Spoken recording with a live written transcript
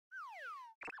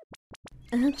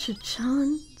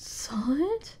Etra-chan saw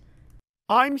it?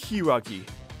 I'm Hiragi.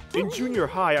 In junior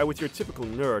high, I was your typical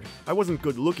nerd. I wasn't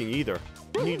good looking either.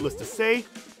 Needless to say,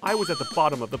 I was at the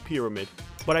bottom of the pyramid.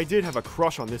 But I did have a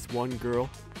crush on this one girl.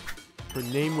 Her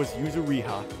name was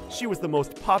Yuzuriha. She was the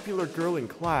most popular girl in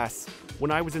class.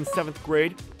 When I was in 7th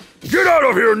grade... Get out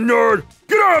of here, nerd!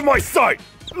 Get out of my sight!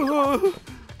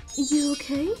 You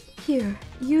okay? Here,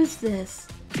 use this.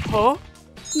 Huh?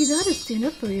 You gotta stand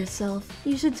up for yourself.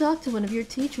 You should talk to one of your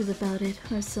teachers about it,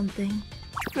 or something.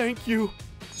 Thank you.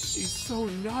 She's so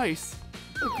nice.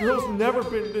 A girl's never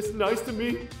been this nice to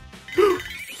me.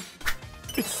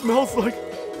 It smells like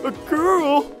a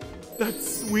girl. That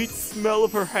sweet smell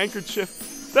of her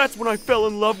handkerchief. That's when I fell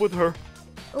in love with her.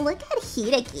 Look at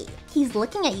Hiragi. He's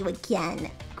looking at you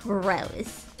again.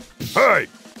 Gross. Hey!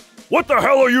 What the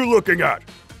hell are you looking at?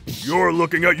 You're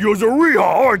looking at Yuzuriha,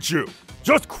 aren't you?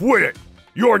 Just quit it!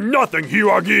 You're nothing,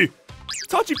 Hiragi!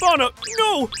 Tachibana,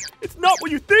 no! It's not what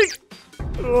you think!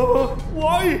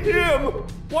 Why him?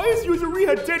 Why is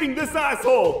Yuzuriha dating this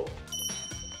asshole?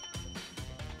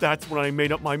 That's when I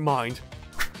made up my mind.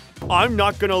 I'm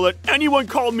not gonna let anyone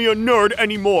call me a nerd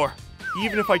anymore.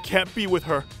 Even if I can't be with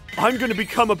her, I'm gonna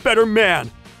become a better man.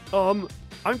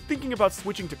 I'm thinking about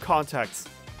switching to contacts.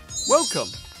 Welcome.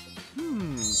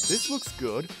 This looks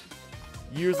good.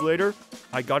 Years later,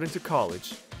 I got into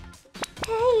college.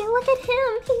 Hey, look at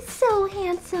him. He's so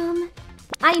handsome.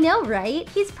 I know, right?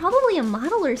 He's probably a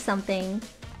model or something.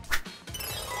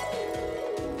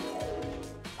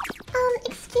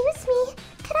 Excuse me.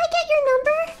 Could I get your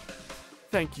number?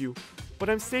 Thank you, but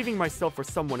I'm saving myself for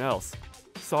someone else.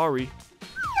 Sorry.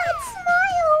 That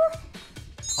smile!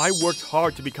 I worked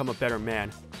hard to become a better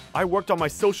man. I worked on my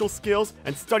social skills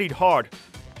and studied hard.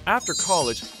 After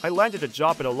college, I landed a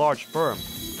job at a large firm.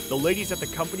 The ladies at the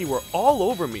company were all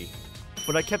over me,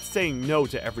 but I kept saying no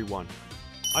to everyone.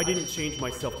 I didn't change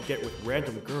myself to get with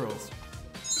random girls.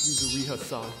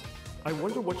 Yuzuriha-san, I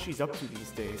wonder what she's up to these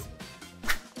days.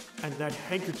 And that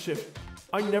handkerchief,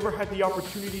 I never had the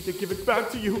opportunity to give it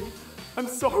back to you. I'm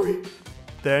sorry.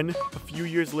 Then, a few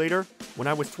years later, when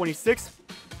I was 26,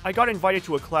 I got invited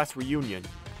to a class reunion.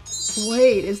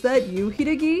 Wait, is that you,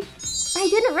 Hiragi? I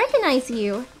didn't recognize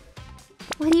you.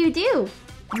 What do you do?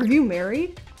 Are you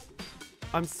married?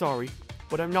 I'm sorry,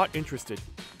 but I'm not interested.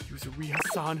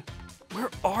 Yuzuriha-san, where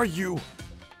are you?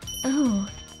 Oh.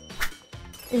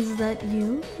 Is that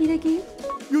you, Hiragi?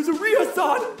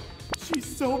 Yuzuriha-san!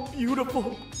 She's so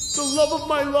beautiful. The love of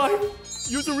my life.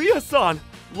 Yuzuriha-san,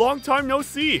 long time no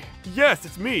see. Yes,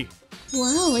 it's me.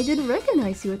 Wow, I didn't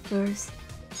recognize you at first.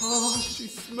 Oh, she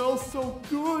smells so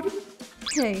good.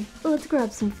 Hey, let's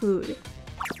grab some food.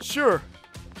 Sure.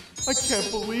 I can't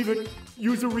believe it.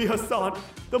 Yuzuriha-san,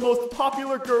 the most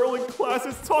popular girl in class,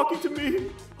 is talking to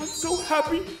me. I'm so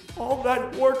happy. All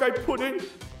that work I put in.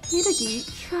 Hiragi,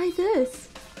 try this.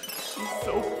 She's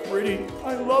so pretty.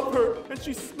 I love her, and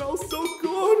she smells so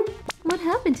good. What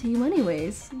happened to you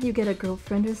anyways? You get a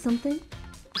girlfriend or something?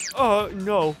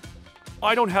 No.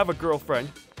 I don't have a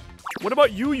girlfriend. What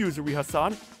about you,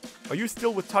 Yuzuriha-san? Are you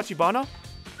still with Tachibana?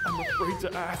 I'm afraid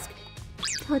to ask.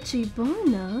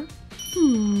 Tachibana?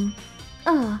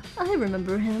 I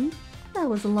remember him. That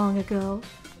was long ago.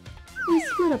 We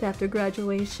split up after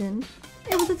graduation.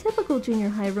 It was a typical junior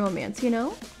high romance, you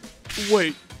know?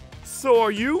 Wait, so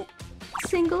are you?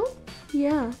 Single?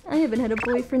 Yeah, I haven't had a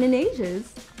boyfriend in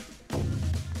ages.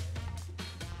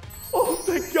 Oh,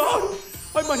 thank God!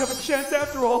 I might have a chance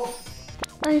after all.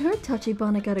 I heard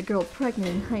Tachibana got a girl pregnant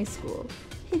in high school.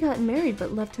 He got married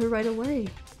but left her right away.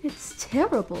 It's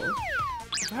terrible.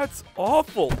 That's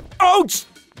awful. Ouch!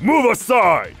 Move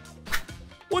aside!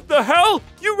 What the hell?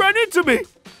 You ran into me!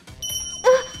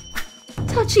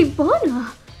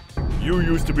 Tachibana! You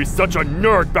used to be such a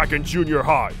nerd back in junior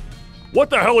high. What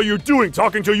the hell are you doing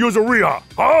talking to Yuzuriha,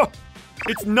 huh?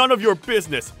 It's none of your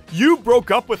business. You broke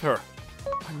up with her.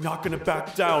 I'm not gonna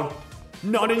back down.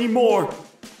 Not anymore.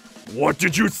 What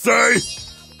did you say?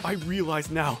 I realize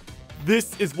now.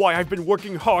 This is why I've been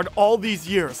working hard all these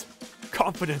years.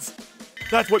 Confidence.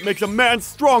 That's what makes a man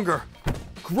stronger.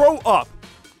 Grow up.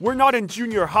 We're not in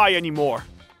junior high anymore.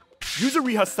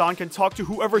 Yuzuriha-san can talk to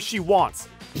whoever she wants.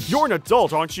 You're an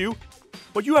adult, aren't you?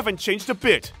 But you haven't changed a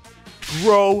bit.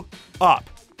 Grow up.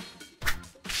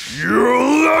 You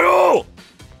little!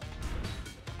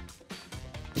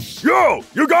 Yo,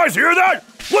 you guys hear that?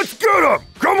 Let's get him!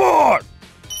 Come on!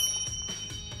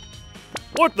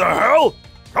 What the hell?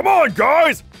 Come on,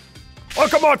 guys!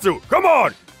 Akamatsu, come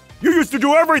on! You used to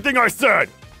do everything I said!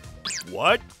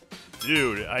 What?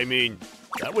 Dude, I mean,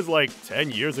 that was like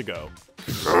 10 years ago.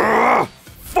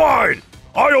 Fine!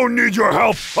 I don't need your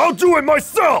help! I'll do it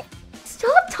myself!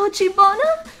 Stop,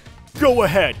 Tachibana! Go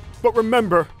ahead, but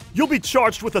remember, you'll be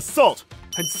charged with assault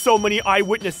and so many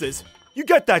eyewitnesses. You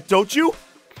get that, don't you?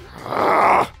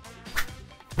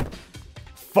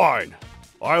 Fine,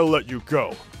 I'll let you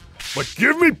go. But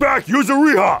give me back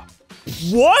Yuzuriha!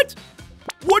 What?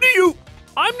 What are you?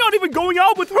 I'm not even going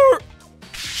out with her!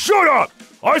 Shut up!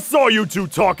 I saw you two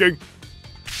talking!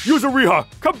 Yuzuriha,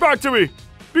 come back to me!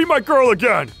 Be my girl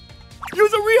again!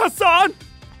 Yuzuriha-san!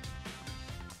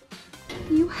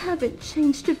 You haven't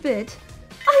changed a bit.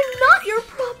 I'm not your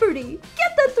property!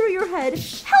 Get that through your head!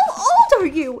 How old are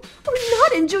you? We're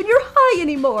not in junior high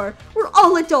anymore! We're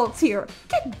all adults here!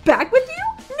 Get back with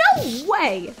you? No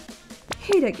way!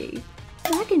 Hideki,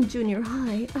 back in junior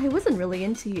high, I wasn't really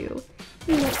into you.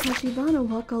 You let Tachibana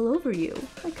walk all over you.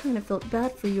 I kind of felt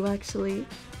bad for you, actually.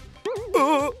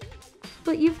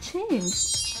 But you've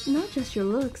changed. Not just your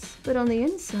looks, but on the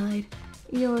inside.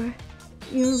 You're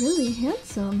really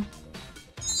handsome.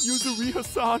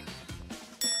 Yuzuriha-san.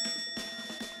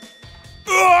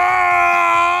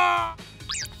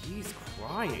 He's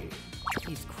crying.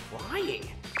 He's crying.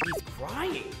 He's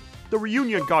crying. The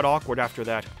reunion got awkward after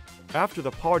that. After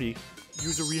the party,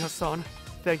 Yuzuriha-san,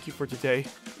 thank you for today.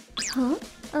 Huh?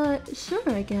 Sure,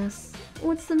 I guess.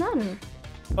 What's the matter?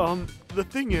 The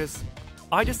thing is,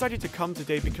 I decided to come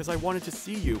today because I wanted to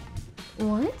see you.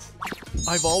 What?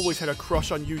 I've always had a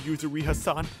crush on you,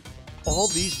 Yuzuriha-san. All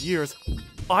these years,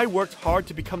 I worked hard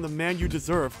to become the man you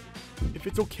deserve. If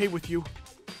it's okay with you,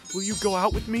 will you go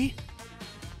out with me?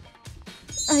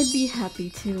 I'd be happy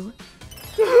to.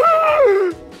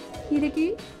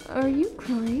 Hideki, are you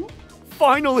crying?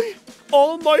 Finally!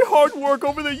 All my hard work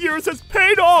over the years has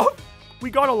paid off! We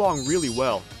got along really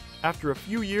well. After a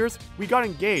few years, we got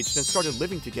engaged and started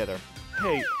living together.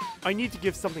 Hey, I need to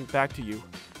give something back to you.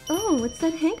 Oh, it's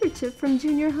that handkerchief from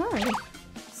junior high.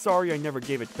 Sorry I never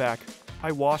gave it back.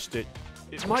 I washed it.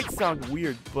 It might sound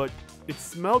weird, but it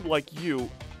smelled like you,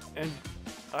 and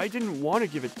I didn't want to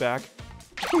give it back.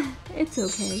 It's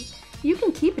okay. You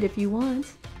can keep it if you want.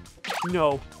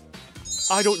 No,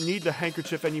 I don't need the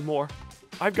handkerchief anymore.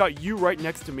 I've got you right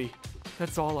next to me.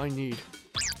 That's all I need.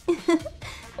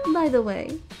 By the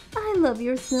way, I love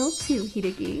your smell too,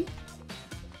 Hideki.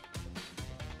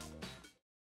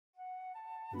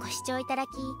 ご視聴いただき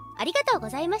ありがとうご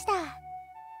ざいました。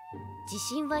自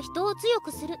信は人を強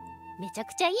くする。めちゃ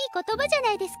くちゃいい言葉じゃ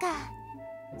ないですか。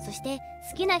そして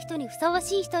好きな人にふさわ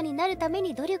しい人になるため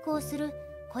に努力をする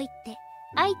恋って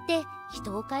愛って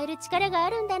人を変える力があ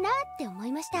るんだなって思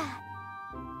いました。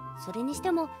それにし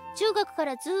ても中学か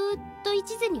らずーっと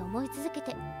一途に思い続け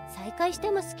て再会して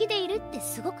も好きでいるって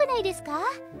すごくないですか？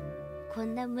こ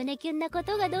んな胸キュンなこ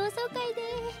とが同窓会で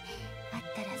あっ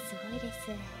たらすごいです。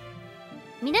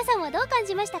皆さんはどう感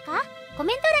じましたか？コ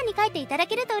メント欄に書いていただ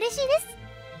けると嬉しいです。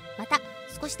また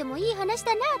少しでもいい話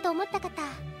だなぁと思った方、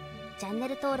チャンネ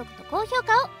ル登録と高評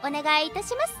価をお願いいた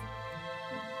します。